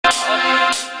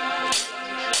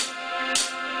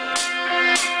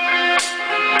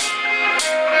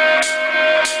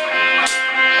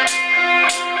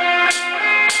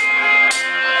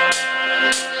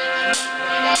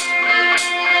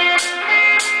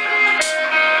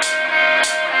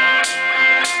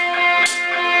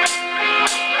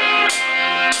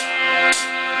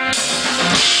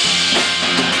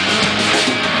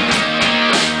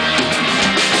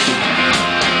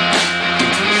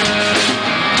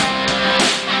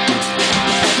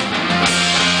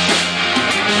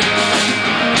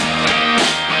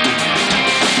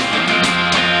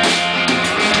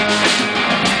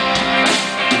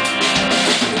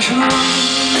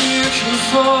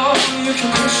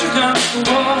push against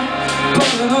the wall,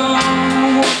 but it all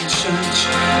won't change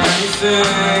anything,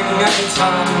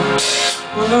 anytime.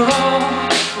 When they're all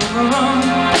on the run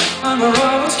and the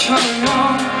roads carry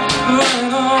on, but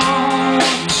it all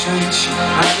won't change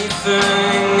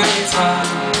anything,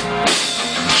 anytime.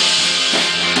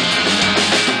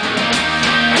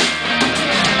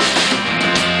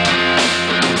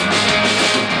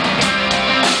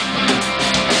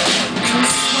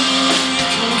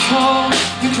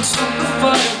 You can stop the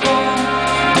fireball,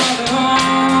 but it all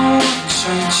won't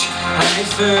change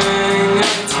anything,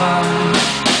 anytime.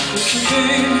 You can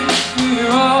be who you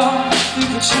are, you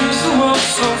can choose the world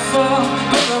so far,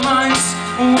 but the minds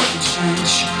won't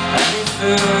change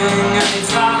anything,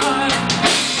 anytime.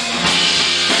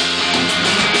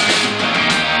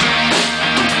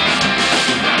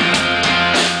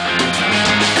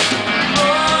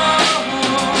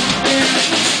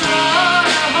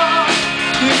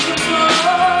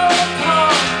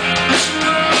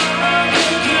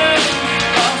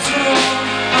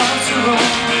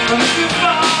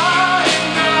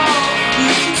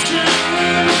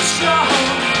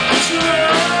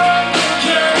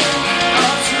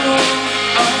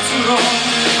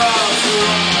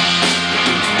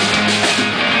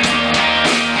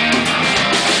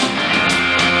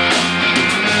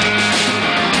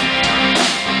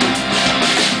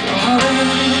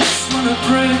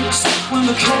 When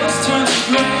the colors turn to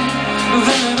grey,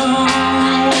 then it all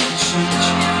won't change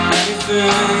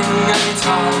anything,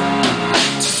 anytime.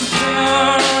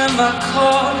 Disappear in that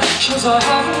cloud, 'cause I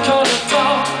haven't got a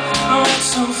doubt. I want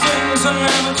some things that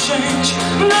never change.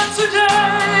 Not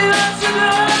today, not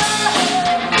today.